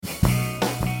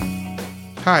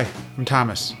Hi, I'm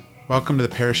Thomas. Welcome to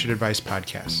the Parachute Advice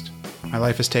Podcast. My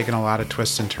life has taken a lot of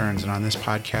twists and turns, and on this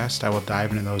podcast, I will dive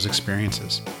into those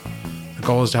experiences. The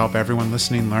goal is to help everyone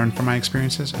listening learn from my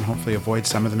experiences and hopefully avoid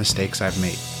some of the mistakes I've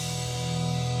made.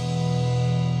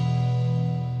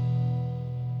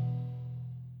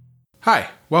 Hi,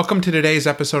 welcome to today's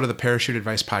episode of the Parachute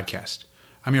Advice Podcast.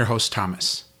 I'm your host,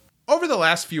 Thomas. Over the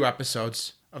last few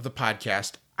episodes of the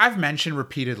podcast, I've mentioned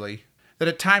repeatedly that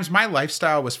at times my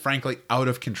lifestyle was frankly out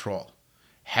of control.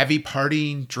 Heavy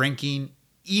partying, drinking,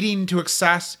 eating to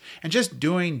excess, and just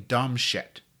doing dumb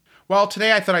shit. Well,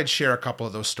 today I thought I'd share a couple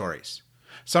of those stories.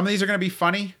 Some of these are going to be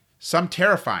funny, some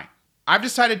terrifying. I've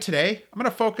decided today I'm going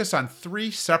to focus on 3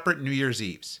 separate New Year's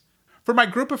Eves. For my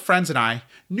group of friends and I,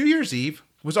 New Year's Eve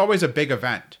was always a big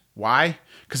event. Why?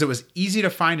 Because it was easy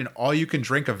to find an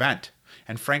all-you-can-drink event.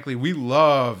 And frankly, we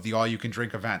love the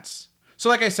all-you-can-drink events. So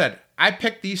like I said, I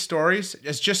picked these stories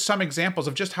as just some examples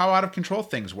of just how out of control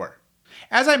things were.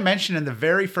 As I mentioned in the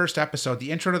very first episode,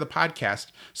 the intro to the podcast,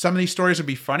 some of these stories would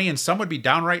be funny and some would be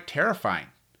downright terrifying.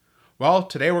 Well,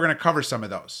 today we're going to cover some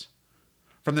of those.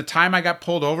 From the time I got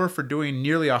pulled over for doing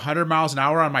nearly 100 miles an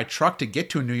hour on my truck to get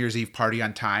to a New Year's Eve party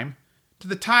on time, to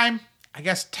the time, I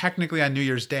guess technically on New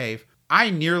Year's Day,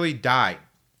 I nearly died.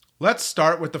 Let's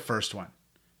start with the first one.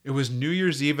 It was New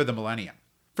Year's Eve of the millennium.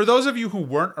 For those of you who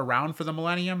weren't around for the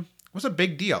millennium, it was a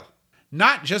big deal.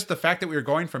 Not just the fact that we were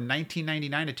going from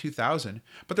 1999 to 2000,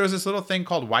 but there was this little thing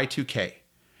called Y2K.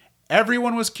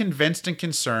 Everyone was convinced and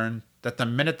concerned that the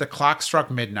minute the clock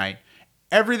struck midnight,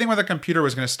 everything with a computer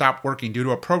was going to stop working due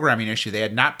to a programming issue they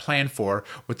had not planned for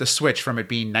with the switch from it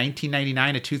being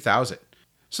 1999 to 2000.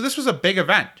 So this was a big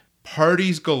event.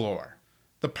 Parties galore.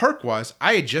 The perk was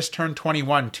I had just turned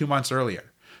 21 2 months earlier.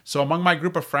 So among my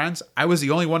group of friends, I was the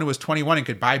only one who was 21 and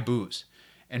could buy booze.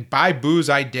 And buy booze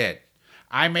I did.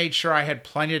 I made sure I had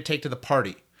plenty to take to the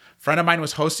party. A friend of mine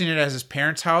was hosting it at his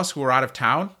parents' house who were out of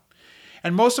town.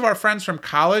 And most of our friends from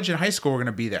college and high school were going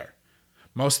to be there.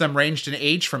 Most of them ranged in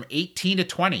age from 18 to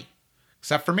 20.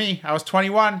 Except for me, I was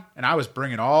 21 and I was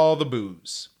bringing all the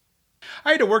booze.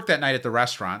 I had to work that night at the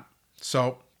restaurant.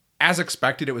 So, as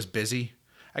expected, it was busy.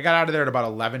 I got out of there at about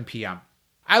 11 p.m.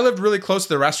 I lived really close to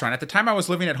the restaurant. At the time, I was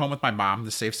living at home with my mom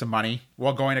to save some money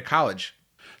while going to college.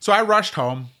 So I rushed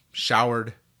home,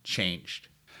 showered, changed,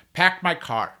 packed my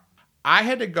car. I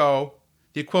had to go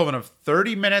the equivalent of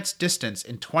 30 minutes distance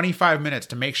in 25 minutes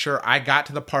to make sure I got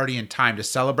to the party in time to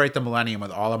celebrate the millennium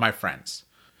with all of my friends.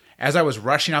 As I was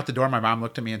rushing out the door, my mom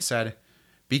looked at me and said,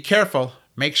 "Be careful,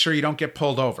 make sure you don't get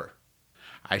pulled over."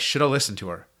 I should have listened to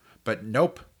her, but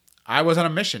nope. I was on a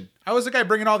mission. I was the guy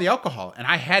bringing all the alcohol, and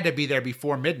I had to be there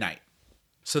before midnight.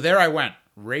 So there I went,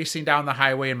 racing down the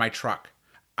highway in my truck.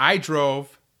 I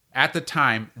drove, at the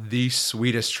time, the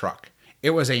sweetest truck.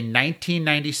 It was a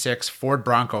 1996 Ford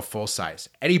Bronco full-size,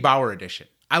 Eddie Bauer edition.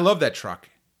 I love that truck.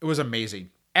 It was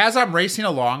amazing. As I'm racing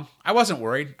along, I wasn't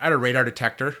worried. I had a radar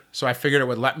detector, so I figured it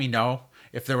would let me know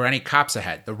if there were any cops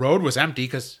ahead. The road was empty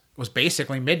because it was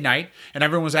basically midnight, and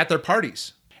everyone was at their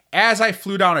parties. As I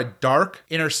flew down a dark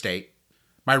interstate,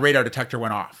 my radar detector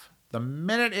went off. The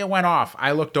minute it went off,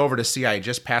 I looked over to see I had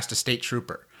just passed a state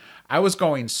trooper. I was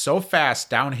going so fast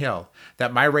downhill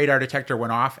that my radar detector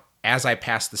went off as I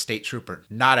passed the state trooper,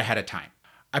 not ahead of time.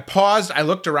 I paused, I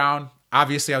looked around.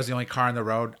 Obviously, I was the only car on the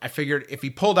road. I figured if he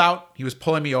pulled out, he was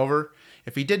pulling me over.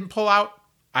 If he didn't pull out,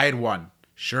 I had won.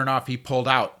 Sure enough, he pulled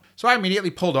out. So I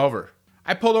immediately pulled over.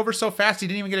 I pulled over so fast he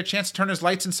didn't even get a chance to turn his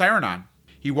lights and siren on.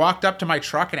 He walked up to my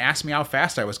truck and asked me how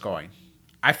fast I was going.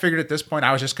 I figured at this point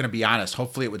I was just going to be honest.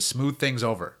 Hopefully it would smooth things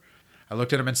over. I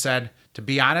looked at him and said, "To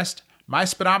be honest, my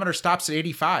speedometer stops at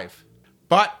 85.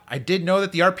 But I did know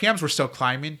that the RPMs were still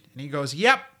climbing." And he goes,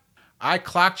 "Yep, I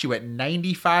clocked you at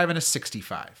 95 and a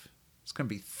 65. It's going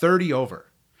to be 30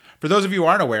 over." For those of you who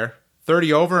aren't aware,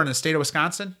 30 over in the state of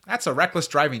Wisconsin, that's a reckless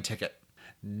driving ticket.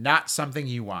 Not something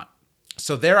you want.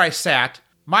 So there I sat.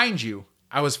 Mind you,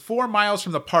 I was 4 miles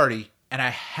from the party and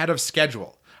ahead of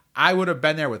schedule. I would have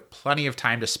been there with plenty of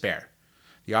time to spare.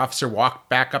 The officer walked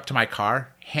back up to my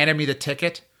car, handed me the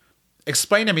ticket,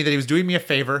 explained to me that he was doing me a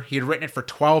favor. He had written it for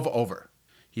 12 over.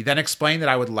 He then explained that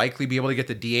I would likely be able to get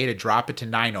the DA to drop it to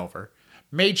 9 over.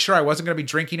 Made sure I wasn't going to be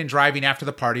drinking and driving after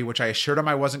the party, which I assured him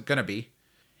I wasn't going to be.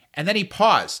 And then he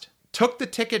paused, took the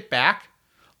ticket back,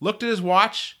 looked at his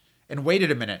watch, and waited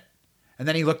a minute. And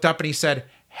then he looked up and he said,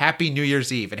 "Happy New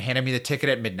Year's Eve," and handed me the ticket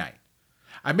at midnight.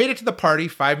 I made it to the party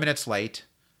 5 minutes late,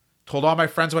 told all my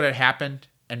friends what had happened,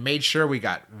 and made sure we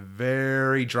got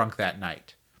very drunk that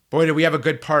night. Boy, did we have a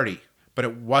good party, but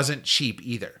it wasn't cheap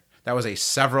either. That was a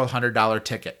several $100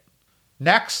 ticket.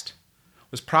 Next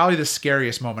was probably the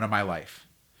scariest moment of my life.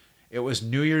 It was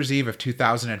New Year's Eve of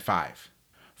 2005.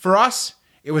 For us,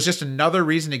 it was just another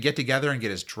reason to get together and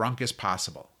get as drunk as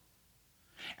possible.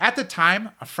 At the time,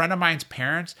 a friend of mine's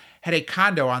parents had a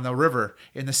condo on the river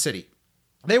in the city.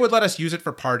 They would let us use it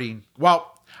for partying.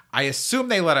 Well, I assume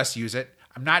they let us use it.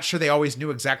 I'm not sure they always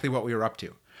knew exactly what we were up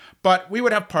to. But we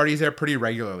would have parties there pretty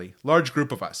regularly, large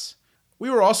group of us. We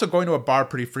were also going to a bar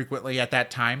pretty frequently at that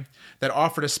time that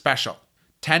offered a special.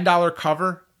 $10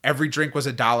 cover, every drink was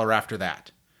 $1 after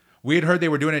that. We had heard they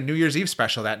were doing a New Year's Eve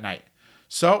special that night.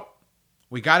 So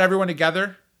we got everyone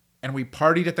together and we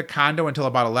partied at the condo until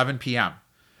about 11 p.m.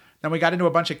 Then we got into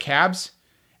a bunch of cabs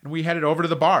and we headed over to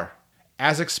the bar.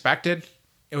 As expected,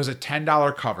 it was a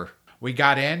 $10 cover. We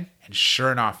got in and sure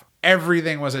enough,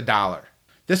 everything was $1.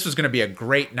 This was going to be a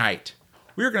great night.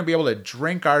 We were going to be able to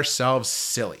drink ourselves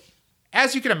silly.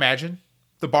 As you can imagine,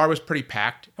 the bar was pretty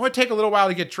packed and would take a little while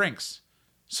to get drinks.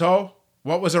 So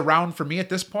what was around for me at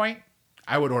this point?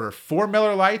 I would order 4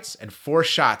 Miller Lights and 4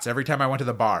 shots every time I went to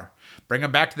the bar. Bring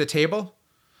them back to the table,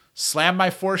 slam my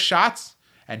 4 shots,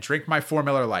 and drink my 4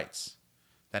 Miller Lights.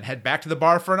 Then head back to the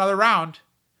bar for another round.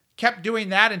 Kept doing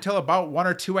that until about 1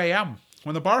 or 2 a.m.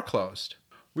 when the bar closed.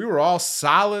 We were all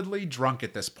solidly drunk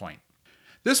at this point.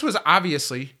 This was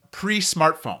obviously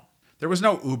pre-smartphone. There was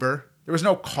no Uber. There was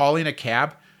no calling a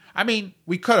cab. I mean,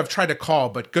 we could have tried to call,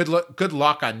 but good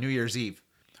luck on New Year's Eve.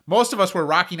 Most of us were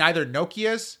rocking either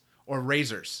Nokias or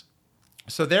Razors.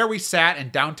 So there we sat in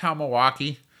downtown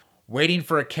Milwaukee, waiting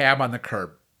for a cab on the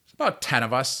curb. It's about 10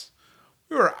 of us.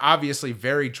 We were obviously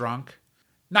very drunk.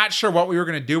 Not sure what we were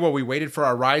going to do while we waited for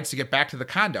our rides to get back to the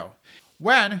condo.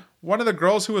 When one of the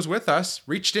girls who was with us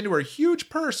reached into her huge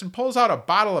purse and pulls out a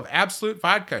bottle of Absolut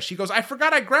vodka. She goes, "I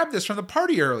forgot I grabbed this from the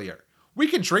party earlier. We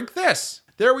can drink this."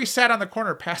 There we sat on the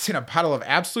corner passing a bottle of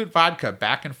Absolut vodka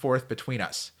back and forth between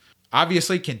us,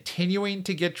 obviously continuing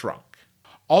to get drunk.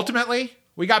 Ultimately,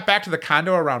 we got back to the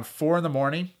condo around 4 in the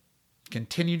morning,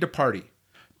 continued to party.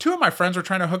 2 of my friends were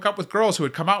trying to hook up with girls who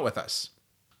had come out with us.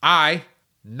 I,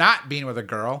 not being with a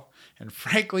girl, and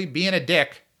frankly being a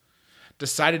dick,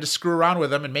 decided to screw around with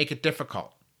them and make it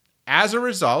difficult. As a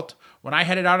result, when I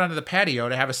headed out onto the patio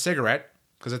to have a cigarette,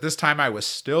 because at this time I was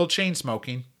still chain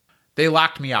smoking, they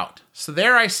locked me out. So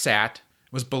there I sat,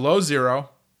 was below zero,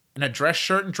 in a dress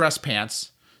shirt and dress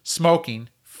pants, smoking,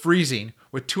 freezing,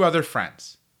 with 2 other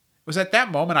friends. It was at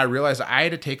that moment I realized I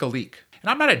had to take a leak. And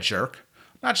I'm not a jerk.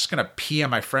 I'm not just going to pee on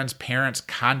my friend's parents'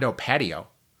 condo patio.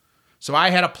 So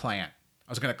I had a plan.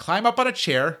 I was going to climb up on a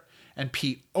chair and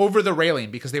pee over the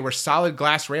railing because they were solid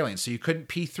glass railings, so you couldn't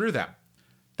pee through them.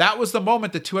 That was the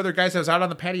moment the 2 other guys I was out on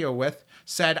the patio with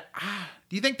said,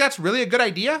 "Do you think that's really a good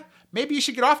idea? Maybe you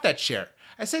should get off that chair."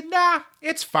 I said, "Nah,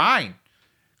 it's fine."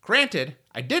 Granted,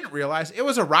 I didn't realize it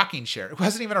was a rocking chair. It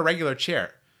wasn't even a regular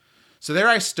chair. So there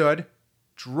I stood,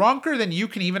 drunker than you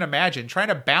can even imagine, trying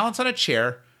to balance on a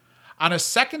chair on a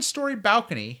 2nd-story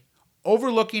balcony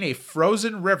overlooking a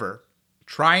frozen river,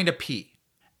 trying to pee.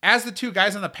 As the 2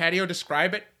 guys on the patio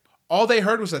describe it, all they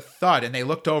heard was a thud, and they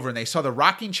looked over and they saw the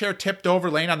rocking chair tipped over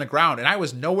laying on the ground, and I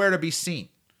was nowhere to be seen.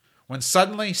 When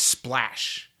suddenly,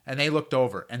 splash, and they looked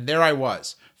over, and there I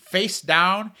was, face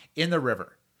down in the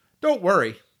river. Don't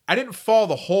worry, I didn't fall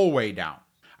the whole way down.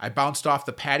 I bounced off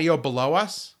the patio below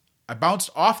us, I bounced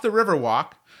off the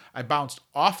riverwalk, I bounced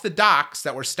off the docks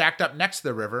that were stacked up next to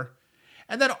the river,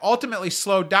 and then ultimately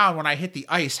slowed down when I hit the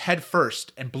ice head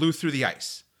first and blew through the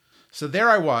ice. So there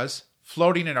I was,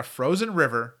 floating in a frozen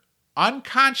river,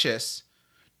 unconscious,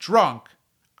 drunk,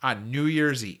 on New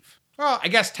Year's Eve. Well, I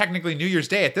guess technically New Year's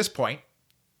Day at this point.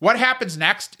 What happens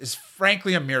next is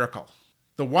frankly a miracle.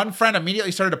 The one friend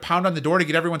immediately started to pound on the door to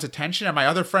get everyone's attention, and my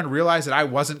other friend realized that I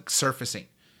wasn't surfacing.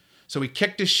 So he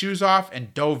kicked his shoes off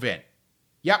and dove in.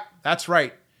 Yep, that's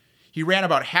right. He ran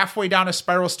about halfway down a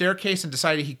spiral staircase and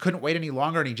decided he couldn't wait any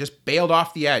longer, and he just bailed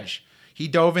off the edge. He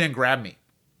dove in and grabbed me.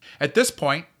 At this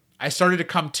point, I started to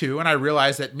come to, and I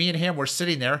realized that me and him were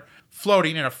sitting there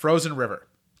floating in a frozen river.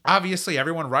 Obviously,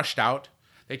 everyone rushed out.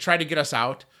 They tried to get us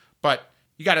out, but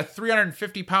you got a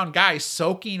 350-pound guy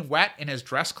soaking wet in his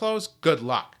dress clothes? Good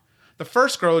luck. The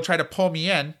first girl who tried to pull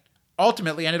me in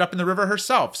ultimately ended up in the river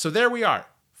herself. So there we are,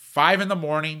 5 in the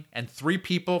morning and 3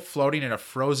 people floating in a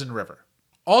frozen river.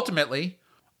 Ultimately,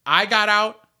 I got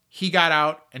out, he got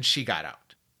out, and she got out.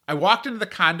 I walked into the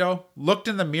condo, looked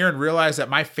in the mirror, and realized that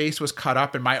my face was cut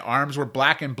up and my arms were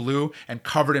black and blue and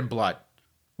covered in blood.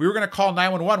 We were going to call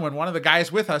 911 when one of the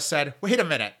guys with us said, "Wait a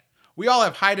minute. We all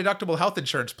have high deductible health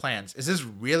insurance plans. Is this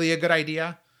really a good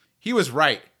idea?" He was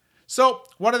right. So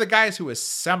one of the guys who was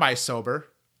semi-sober,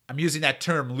 I'm using that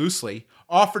term loosely,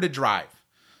 offered to drive.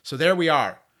 So there we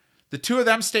are. The 2 of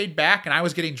them stayed back and I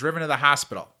was getting driven to the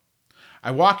hospital.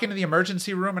 I walk into the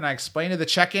emergency room and I explain to the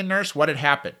check-in nurse what had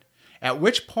happened. at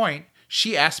which point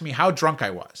she asked me how drunk I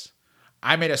was.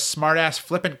 I made a smart-ass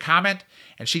flippant comment,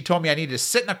 and she told me I needed to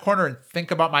sit in a corner and think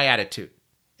about my attitude.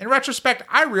 In retrospect,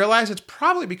 I realized it's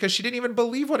probably because she didn't even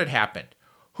believe what had happened.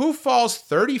 Who falls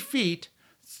 30 feet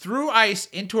through ice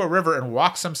into a river and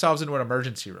walks themselves into an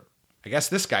emergency room? I guess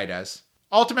this guy does.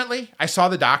 Ultimately, I saw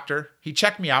the doctor. He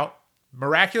checked me out.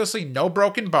 Miraculously, no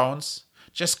broken bones,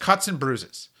 just cuts and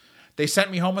bruises. They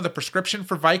sent me home with a prescription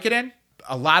for Vicodin,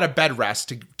 a lot of bed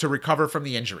rest to recover from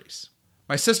the injuries.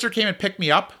 My sister came and picked me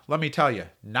up. Let me tell you,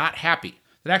 not happy.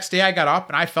 The next day I got up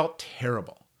and I felt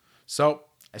terrible. So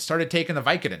I started taking the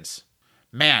Vicodins.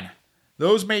 Man,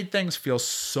 those made things feel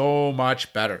so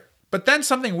much better. But then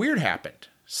something weird happened.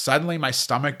 Suddenly my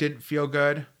stomach didn't feel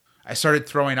good. I started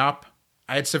throwing up.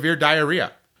 I had severe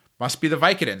diarrhea. Must be the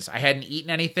Vicodins. I hadn't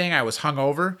eaten anything. I was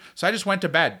hungover. So I just went to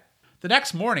bed. The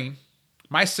next morning,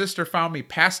 my sister found me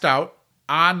passed out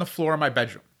on the floor of my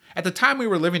bedroom. At the time we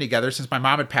were living together, since my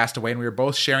mom had passed away and we were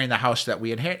both sharing the house that we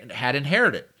had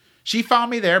inherited. She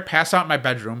found me there, passed out in my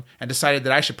bedroom, and decided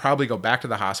that I should probably go back to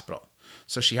the hospital.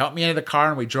 So she helped me into the car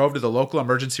and we drove to the local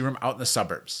emergency room out in the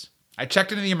suburbs. I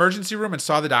checked into the emergency room and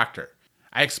saw the doctor.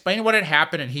 I explained what had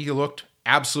happened and he looked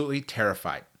absolutely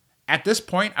terrified. At this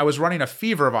point, I was running a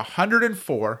fever of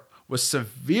 104, was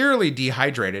severely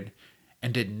dehydrated,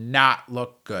 and did not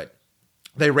look good.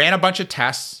 They ran a bunch of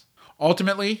tests,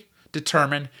 ultimately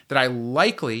determined that I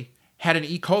likely had an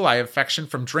E. coli infection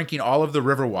from drinking all of the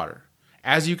river water.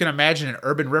 As you can imagine, an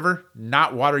urban river,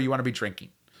 not water you want to be drinking.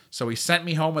 So he sent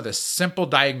me home with a simple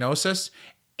diagnosis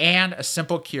and a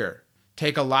simple cure.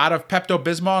 Take a lot of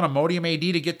Pepto-Bismol and Imodium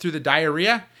AD to get through the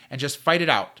diarrhea and just fight it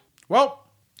out. Well,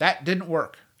 that didn't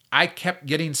work. I kept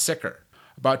getting sicker.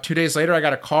 About 2 days later, I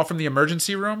got a call from the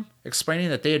emergency room explaining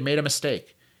that they had made a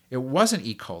mistake. It wasn't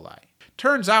E. coli.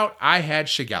 Turns out I had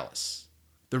Shigella.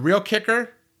 The real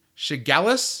kicker,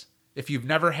 Shigella, if you've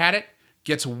never had it,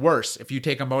 gets worse if you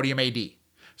take Imodium AD.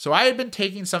 So I had been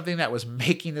taking something that was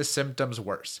making the symptoms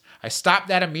worse. I stopped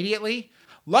that immediately.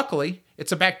 Luckily,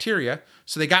 it's a bacteria,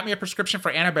 so they got me a prescription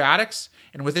for antibiotics,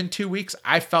 and within 2 weeks,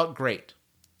 I felt great.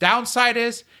 Downside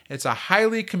is, it's a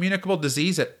highly communicable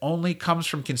disease that only comes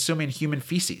from consuming human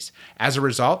feces. As a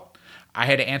result, I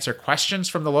had to answer questions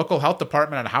from the local health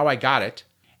department on how I got it,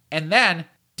 and then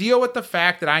deal with the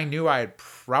fact that I knew I had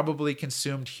probably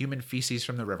consumed human feces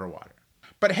from the river water.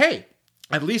 But hey,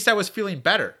 at least I was feeling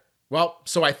better. Well,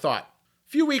 so I thought.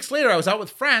 A few weeks later, I was out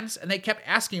with friends, and they kept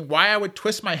asking why I would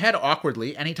twist my head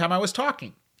awkwardly anytime I was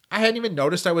talking. I hadn't even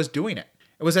noticed I was doing it.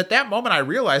 It was at that moment I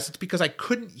realized it's because I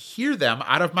couldn't hear them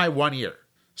out of my one ear.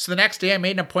 So the next day, I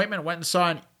made an appointment and went and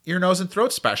saw an ear, nose, and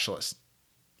throat specialist.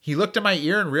 He looked at my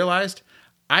ear and realized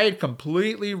I had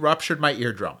completely ruptured my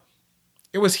eardrum.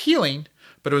 It was healing,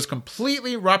 but it was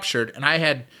completely ruptured, and I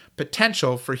had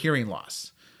potential for hearing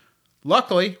loss.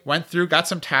 Luckily, went through, got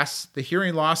some tests. The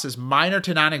hearing loss is minor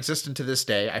to non-existent to this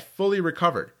day. I fully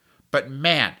recovered. But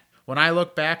man, when I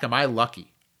look back, am I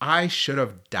lucky. I should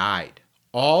have died.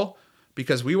 All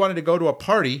because we wanted to go to a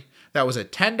party that was a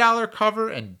 $10 cover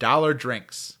and dollar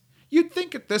drinks. You'd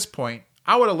think at this point,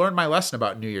 I would have learned my lesson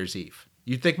about New Year's Eve.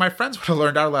 You'd think my friends would have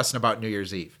learned our lesson about New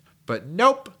Year's Eve. But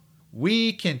nope,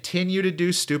 we continue to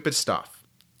do stupid stuff.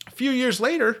 A few years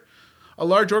later, a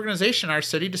large organization in our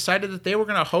city decided that they were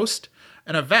going to host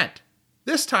an event.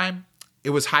 This time, it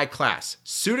was high class.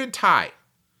 Suit and tie.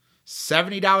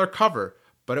 $70 cover,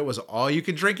 but it was all you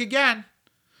could drink again.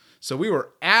 So we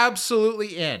were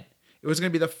absolutely in. It was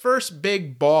going to be the first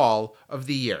big ball of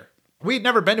the year. We had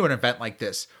never been to an event like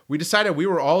this. We decided we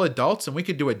were all adults and we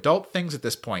could do adult things at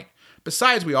this point.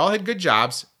 Besides, we all had good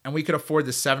jobs and we could afford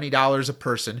the $70 a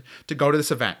person to go to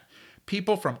this event.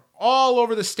 People from all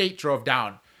over the state drove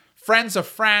down. Friends of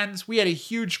friends. We had a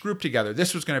huge group together.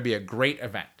 This was going to be a great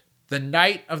event. The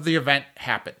night of the event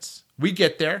happens. We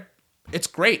get there. It's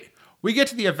great. We get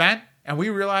to the event and we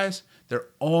realize they're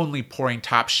only pouring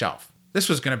top shelf. This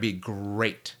was going to be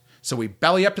great. So we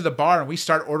belly up to the bar and we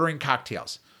start ordering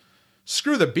cocktails.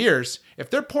 Screw the beers. If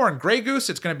they're pouring Grey Goose,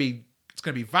 it's going to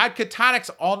be vodka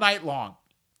tonics all night long.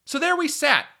 So there we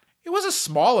sat. It was a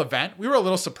small event. We were a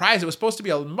little surprised. It was supposed to be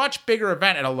a much bigger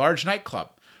event at a large nightclub.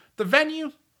 The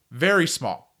venue, very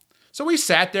small. So we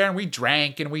sat there and we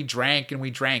drank and we drank and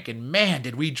we drank, and man,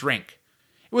 did we drink.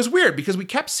 It was weird because we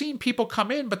kept seeing people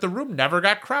come in, but the room never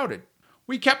got crowded.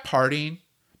 We kept partying.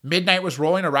 Midnight was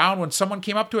rolling around when someone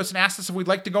came up to us and asked us if we'd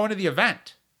like to go into the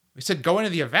event. We said, go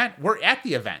into the event? We're at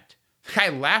the event. The guy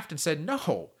laughed and said,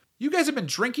 no, you guys have been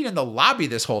drinking in the lobby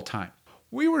this whole time.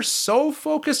 We were so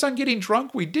focused on getting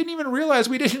drunk, we didn't even realize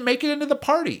we didn't make it into the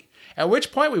party. At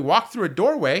which point we walked through a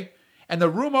doorway and the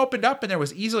room opened up and there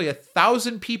was easily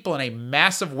 1,000 people in a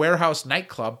massive warehouse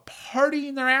nightclub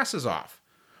partying their asses off.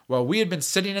 Well, we had been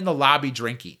sitting in the lobby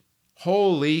drinking.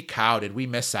 Holy cow, did we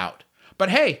miss out. But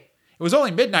hey, it was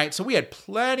only midnight, so we had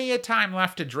plenty of time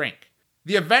left to drink.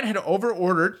 The event had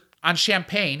over-ordered on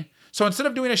champagne, so instead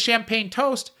of doing a champagne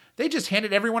toast, they just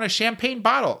handed everyone a champagne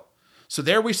bottle. So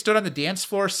there we stood on the dance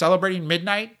floor celebrating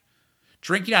midnight,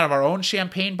 drinking out of our own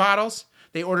champagne bottles.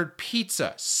 They ordered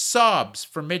pizza, subs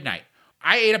for midnight.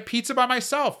 I ate a pizza by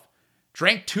myself,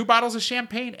 drank 2 bottles of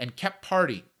champagne, and kept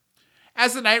partying.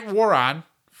 As the night wore on,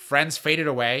 friends faded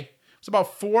away. It was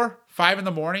about 4, 5 in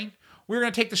the morning. We were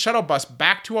going to take the shuttle bus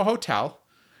back to a hotel,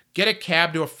 get a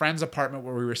cab to a friend's apartment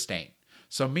where we were staying.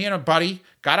 So me and a buddy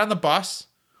got on the bus.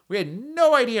 We had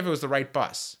no idea if it was the right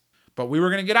bus, but we were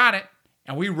going to get on it,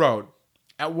 and we rode.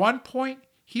 At one point,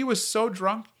 he was so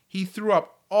drunk, he threw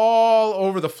up all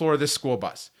over the floor of this school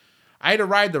bus. I had to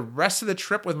ride the rest of the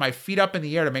trip with my feet up in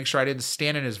the air to make sure I didn't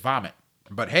stand in his vomit.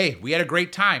 But hey, we had a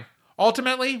great time.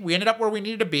 Ultimately, we ended up where we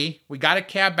needed to be. We got a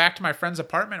cab back to my friend's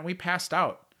apartment and we passed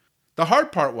out. The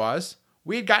hard part was,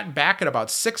 we had gotten back at about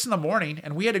 6 in the morning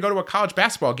and we had to go to a college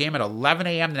basketball game at 11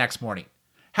 a.m. the next morning.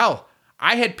 Hell,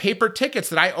 I had paper tickets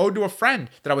that I owed to a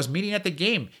friend that I was meeting at the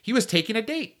game. He was taking a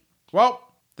date.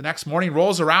 Well, the next morning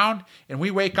rolls around and we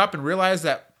wake up and realize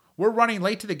that we're running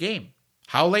late to the game.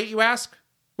 How late, you ask?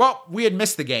 Well, we had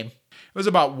missed the game. It was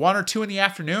about 1 or 2 in the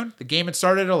afternoon. The game had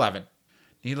started at 11.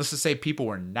 Needless to say, people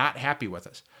were not happy with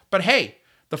us. But hey,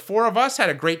 the 4 of us had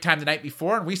a great time the night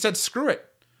before and we said, screw it.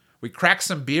 We cracked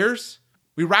some beers.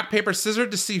 We rock, paper, scissors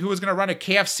to see who was going to run a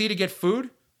KFC to get food.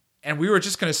 And we were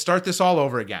just going to start this all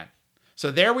over again.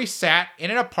 So there we sat in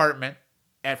an apartment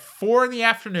at 4 in the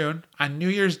afternoon on New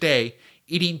Year's Day,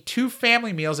 eating 2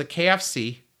 family meals at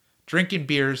KFC, drinking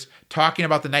beers, talking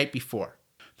about the night before.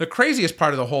 The craziest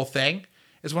part of the whole thing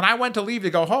is when I went to leave to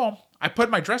go home, I put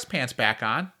my dress pants back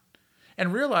on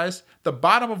and realized the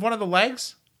bottom of one of the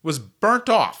legs was burnt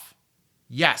off.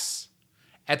 Yes,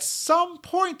 at some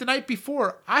point the night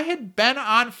before, I had been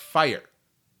on fire.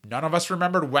 None of us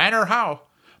remembered when or how,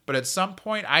 but at some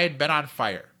point I had been on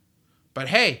fire. But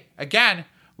hey, again,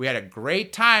 we had a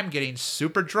great time getting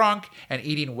super drunk and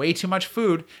eating way too much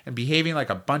food and behaving like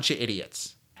a bunch of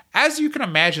idiots. As you can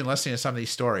imagine listening to some of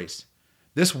these stories,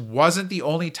 this wasn't the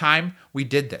only time we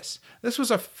did this. This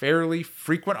was a fairly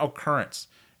frequent occurrence.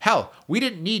 Hell, we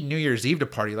didn't need New Year's Eve to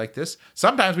party like this.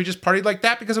 Sometimes we just partied like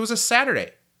that because it was a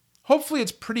Saturday. Hopefully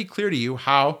it's pretty clear to you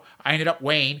how I ended up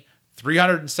weighing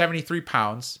 373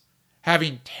 pounds,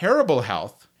 having terrible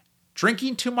health,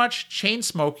 drinking too much, chain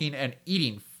smoking, and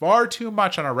eating far too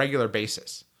much on a regular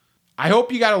basis. I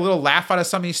hope you got a little laugh out of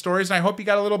some of these stories, and I hope you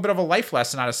got a little bit of a life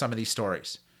lesson out of some of these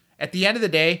stories. At the end of the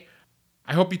day,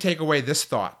 I hope you take away this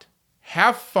thought.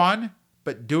 Have fun,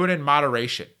 but do it in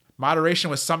moderation.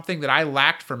 Moderation was something that I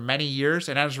lacked for many years,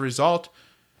 and as a result,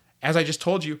 as I just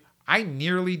told you, I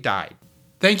nearly died.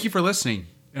 Thank you for listening,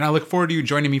 and I look forward to you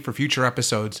joining me for future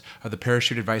episodes of the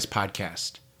Parachute Advice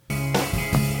Podcast.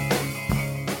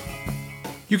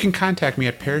 You can contact me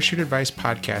at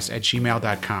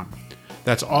parachuteadvicepodcast@gmail.com.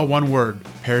 That's all one word,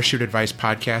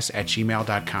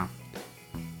 parachuteadvicepodcast@gmail.com.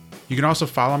 You can also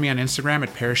follow me on Instagram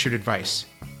at Parachute Advice.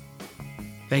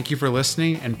 Thank you for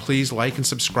listening, and please like and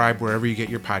subscribe wherever you get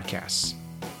your podcasts.